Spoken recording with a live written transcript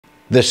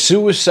The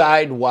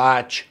Suicide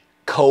Watch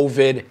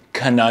COVID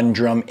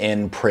conundrum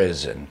in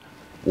prison.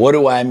 What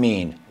do I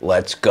mean?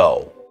 Let's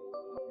go.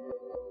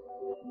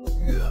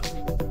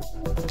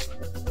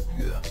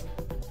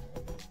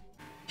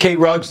 K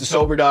Ruggs, the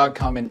Soberdog,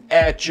 coming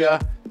at ya.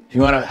 If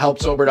you want to help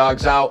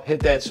Soberdogs out, hit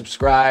that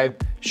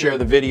subscribe, share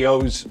the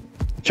videos,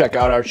 check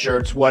out our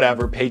shirts,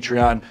 whatever,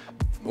 Patreon,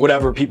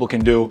 whatever people can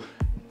do.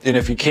 And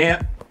if you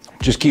can't,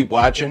 just keep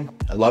watching.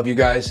 I love you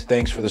guys.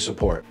 Thanks for the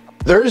support.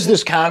 There is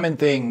this common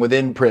thing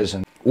within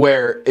prison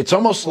where it's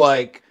almost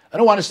like, I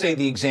don't want to say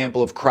the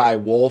example of cry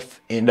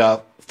wolf, and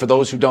for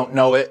those who don't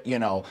know it, you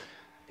know,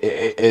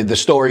 the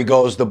story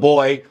goes, the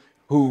boy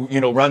who,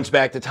 you know, runs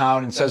back to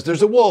town and says,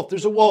 there's a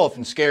wolf,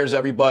 and scares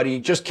everybody.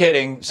 Just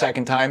kidding.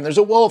 Second time, there's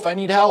a wolf, I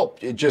need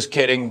help. Just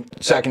kidding.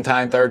 Second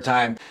time, third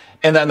time.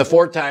 And then the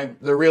fourth time,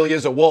 there really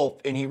is a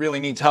wolf, and he really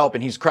needs help,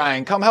 and he's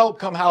crying, come help,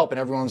 come help. And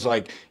everyone's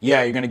like,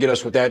 yeah, you're going to get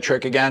us with that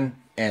trick again?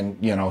 And,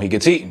 you know, he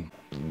gets eaten.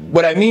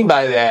 What I mean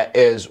by that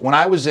is when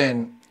I was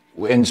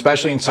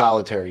especially in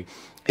solitary,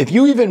 if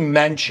you even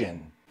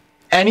mention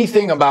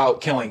anything about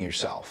killing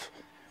yourself,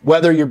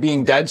 whether you're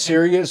being dead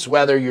serious,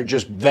 whether you're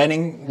just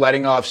venting,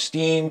 letting off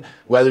steam,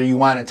 whether you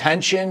want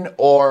attention,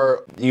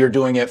 or you're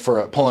doing it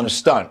for pulling a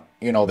stunt,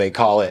 you know, they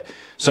call it.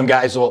 Some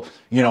guys will,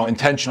 you know,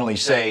 intentionally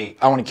say,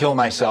 I want to kill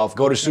myself,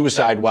 go to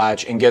Suicide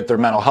Watch and get their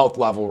mental health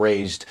level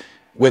raised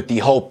with the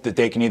hope that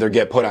they can either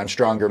get put on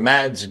stronger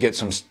meds, get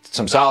some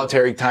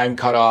solitary time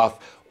cut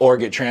off, or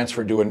get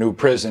transferred to a new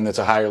prison that's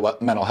a higher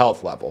mental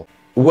health level.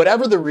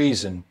 Whatever the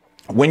reason,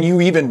 when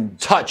you even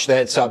touch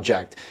that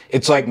subject,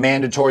 it's like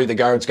mandatory. The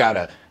guards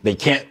they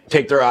can't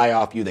take their eye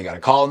off you. They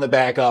gotta call in the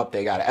backup.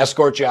 They gotta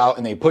escort you out,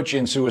 and they put you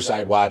in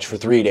Suicide Watch for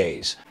 3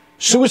 days.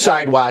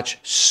 Suicide Watch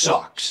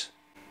sucks.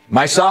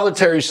 My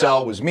solitary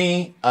cell was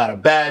me on a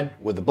bed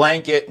with a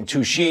blanket and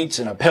 2 sheets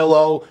and a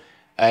pillow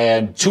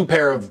and 2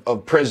 pair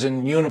of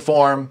prison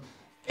uniform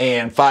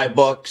and 5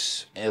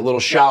 books, and a little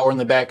shower in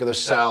the back of the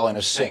cell and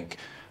a sink.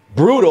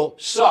 Brutal,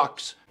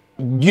 sucks.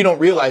 You don't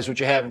realize what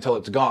you have until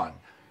it's gone.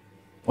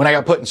 When I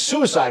got put in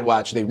Suicide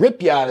Watch, they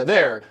rip you out of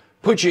there,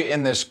 put you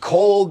in this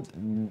cold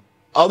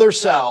other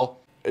cell.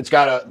 It's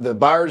got the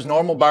bars,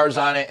 normal bars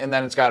on it, and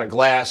then it's got a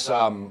glass,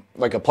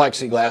 like a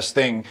plexiglass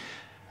thing.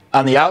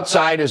 On the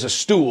outside is a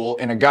stool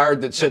and a guard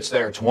that sits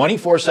there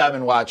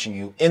 24/7 watching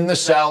you. In the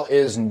cell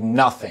is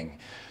nothing.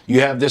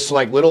 You have this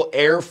like little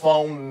air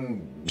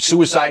foam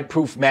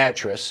suicide-proof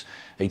mattress.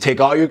 They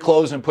take all your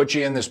clothes and put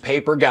you in this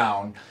paper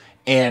gown.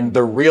 And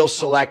they're real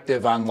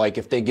selective on like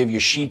if they give you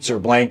sheets or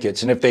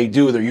blankets. And if they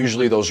do, they're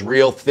usually those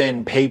real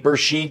thin paper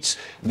sheets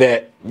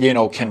that, you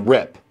know, can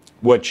rip.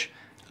 Which,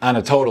 on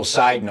a total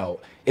side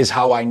note, is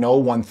how I know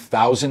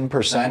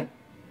 1000%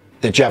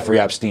 that Jeffrey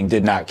Epstein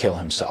did not kill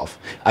himself.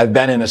 I've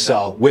been in a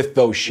cell with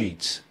those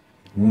sheets.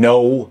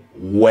 No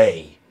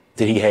way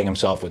did he hang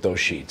himself with those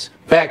sheets.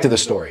 Back to the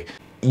story.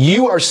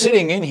 You are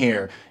sitting in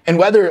here, and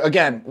whether,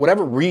 again,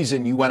 whatever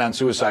reason you went on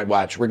Suicide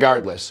Watch,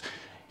 regardless,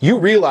 you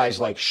realize,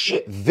 like,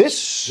 shit,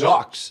 this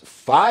sucks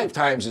 5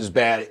 times as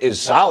bad as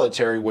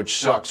solitary, which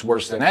sucks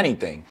worse than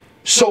anything.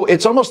 So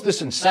it's almost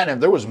this incentive.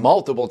 There was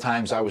multiple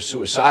times I was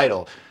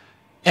suicidal,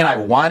 and I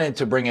wanted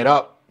to bring it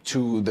up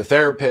to the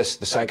therapist,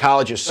 the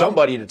psychologist,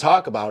 somebody to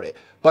talk about it,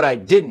 but I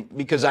didn't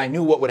because I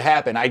knew what would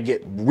happen. I'd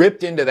get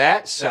ripped into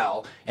that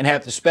cell and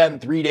have to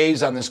spend 3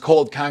 days on this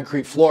cold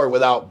concrete floor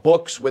without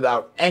books,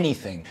 without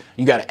anything.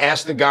 You got to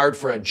ask the guard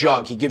for a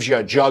jug. He gives you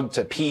a jug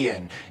to pee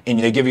in, and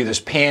they give you this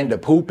pan to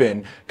poop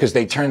in because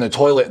they turn the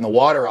toilet and the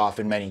water off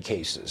in many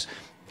cases.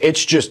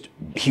 It's just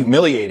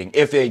humiliating.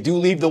 If they do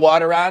leave the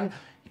water on,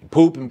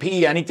 poop and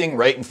pee, anything,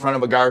 right in front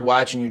of a guard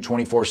watching you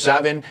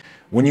 24/7.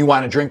 When you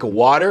want to drink a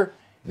water,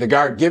 the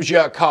guard gives you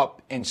a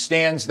cup and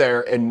stands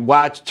there and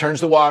turns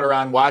the water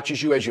on,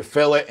 watches you as you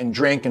fill it and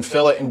drink and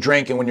fill it and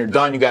drink. And when you're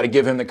done, you got to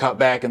give him the cup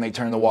back and they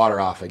turn the water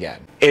off again.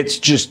 It's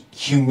just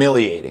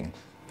humiliating.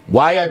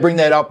 Why I bring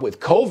that up with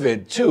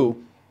COVID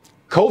too,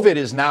 COVID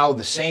is now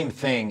the same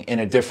thing in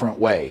a different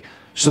way.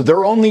 So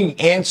their only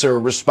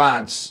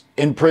response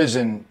in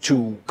prison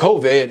to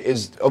COVID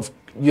is,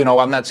 you know,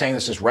 I'm not saying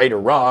this is right or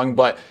wrong,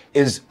 but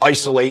is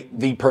isolate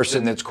the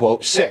person that's,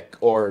 quote, sick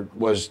or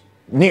was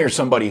near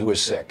somebody who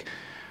is sick.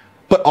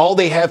 But all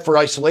they have for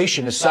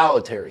isolation is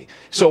solitary.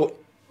 So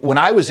when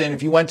I was in,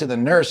 if you went to the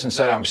nurse and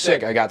said, I'm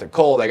sick, I got the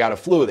cold, I got a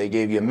flu, they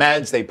gave you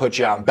meds, they put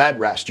you on bed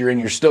rest. You're in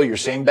your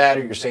same bed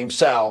or your same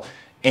cell,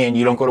 and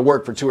you don't go to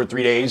work for 2 or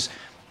 3 days.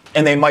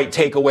 And they might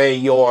take away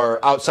your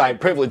outside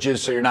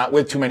privileges so you're not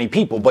with too many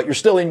people, but you're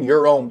still in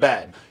your own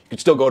bed. You could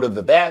still go to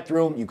the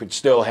bathroom. You could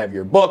still have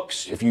your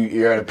books. If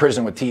you're in a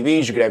prison with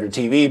TVs, you could have your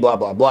TV, blah,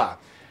 blah, blah.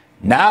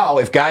 Now,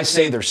 if guys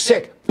say they're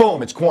sick,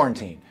 boom, it's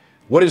quarantine.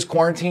 What is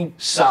quarantine?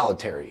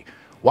 Solitary.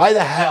 Why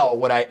the hell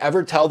would I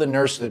ever tell the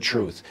nurse the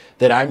truth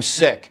that I'm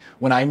sick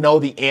when I know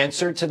the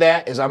answer to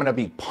that is I'm going to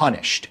be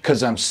punished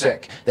because I'm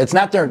sick? That's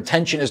not their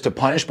intention is to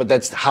punish, but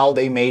that's how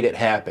they made it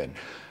happen.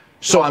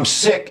 So I'm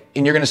sick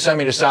and you're going to send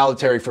me to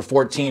solitary for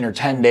 14 or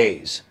 10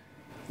 days.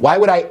 Why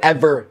would I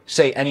ever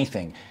say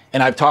anything?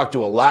 And I've talked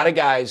to a lot of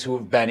guys who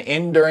have been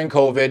in during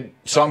COVID,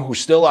 some who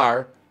still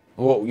are,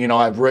 who, you know,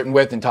 I've written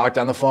with and talked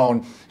on the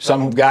phone,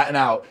 some who've gotten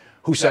out,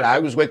 who said, I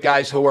was with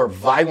guys who were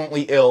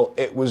violently ill.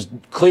 It was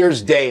clear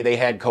as day they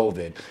had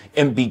COVID.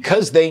 And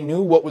because they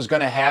knew what was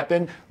going to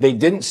happen, they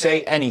didn't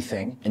say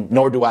anything, and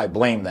nor do I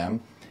blame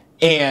them.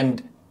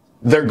 And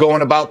they're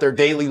going about their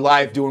daily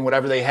life doing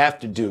whatever they have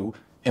to do.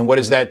 And what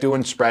is that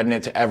doing? Spreading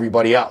it to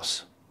everybody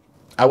else.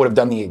 I would have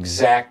done the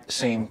exact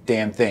same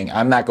damn thing.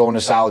 I'm not going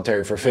to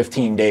solitary for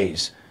 15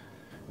 days.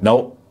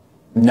 Nope,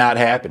 not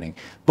happening.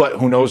 But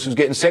who knows who's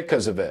getting sick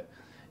because of it.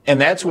 And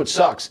that's what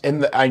sucks.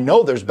 And I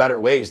know there's better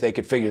ways they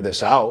could figure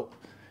this out.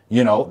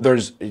 You know,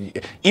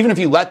 even if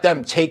you let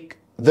them take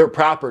their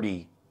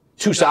property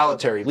to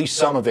solitary, at least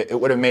some of it, it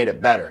would have made it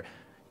better.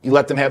 You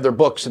let them have their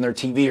books and their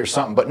TV or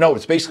something. But no,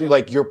 it's basically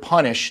like you're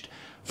punished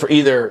for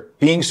either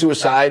being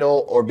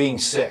suicidal or being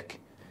sick.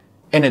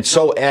 And it's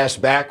so ass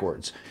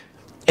backwards.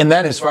 And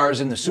then as far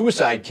as in the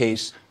suicide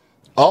case,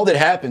 all that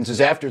happens is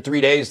after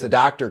 3 days, the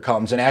doctor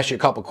comes and asks you a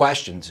couple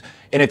questions.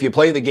 And if you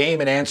play the game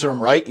and answer them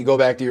right, you go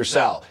back to your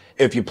cell.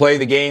 If you play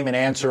the game and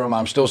answer them,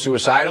 I'm still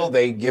suicidal,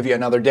 they give you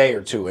another day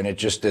or two. And it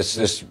just,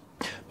 this,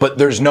 but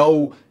there's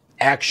no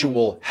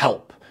actual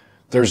help.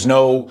 There's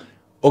no,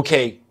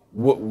 okay,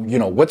 you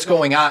know, what's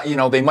going on? You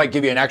know, they might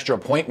give you an extra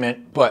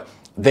appointment, but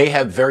they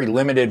have very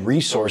limited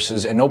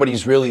resources and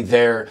nobody's really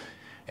there.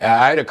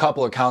 I had a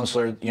couple of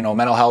counselors, you know,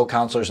 mental health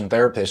counselors and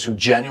therapists who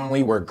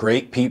genuinely were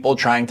great people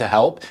trying to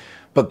help,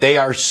 but they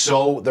are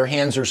so, their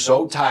hands are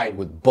so tied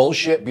with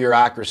bullshit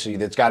bureaucracy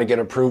that's got to get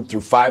approved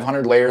through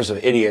 500 layers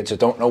of idiots that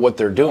don't know what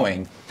they're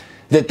doing,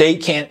 that they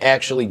can't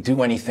actually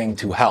do anything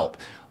to help.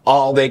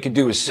 All they could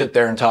do is sit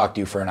there and talk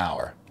to you for an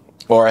hour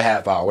or a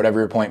half hour, whatever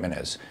your appointment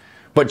is.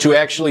 But to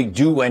actually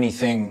do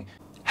anything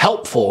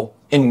helpful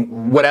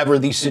in whatever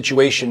the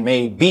situation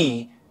may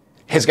be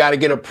has got to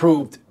get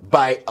approved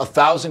by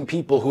 1,000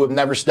 people who have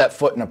never stepped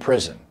foot in a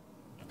prison,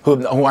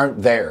 who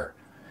aren't there.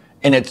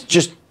 And it's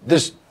just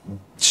this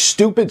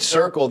stupid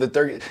circle that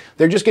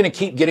they're just going to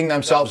keep getting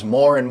themselves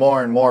more and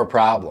more and more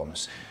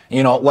problems.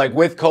 You know, like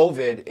with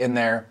COVID in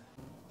there,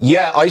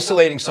 yeah,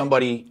 isolating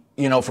somebody,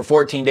 you know, for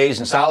 14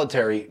 days in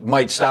solitary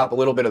might stop a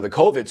little bit of the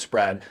COVID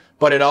spread,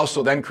 but it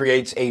also then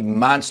creates a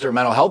monster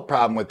mental health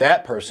problem with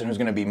that person who's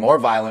going to be more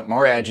violent,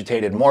 more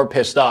agitated, more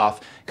pissed off,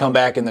 come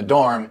back in the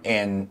dorm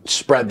and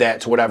spread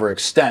that to whatever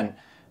extent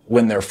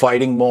when they're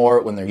fighting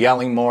more, when they're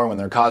yelling more, when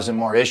they're causing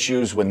more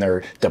issues, when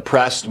they're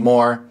depressed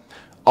more.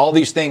 All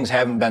these things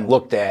haven't been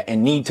looked at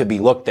and need to be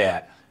looked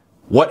at.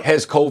 What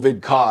has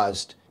COVID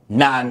caused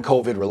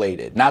non-COVID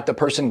related? Not the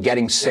person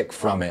getting sick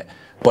from it,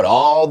 but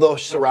all the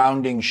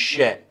surrounding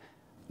shit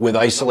with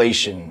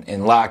isolation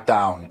and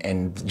lockdown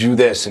and do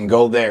this and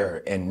go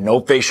there and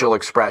no facial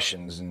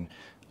expressions and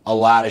a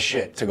lot of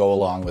shit to go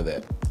along with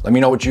it. Let me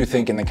know what you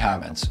think in the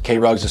comments.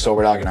 K-Rugs, the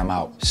Soberdog, and I'm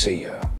out. See ya.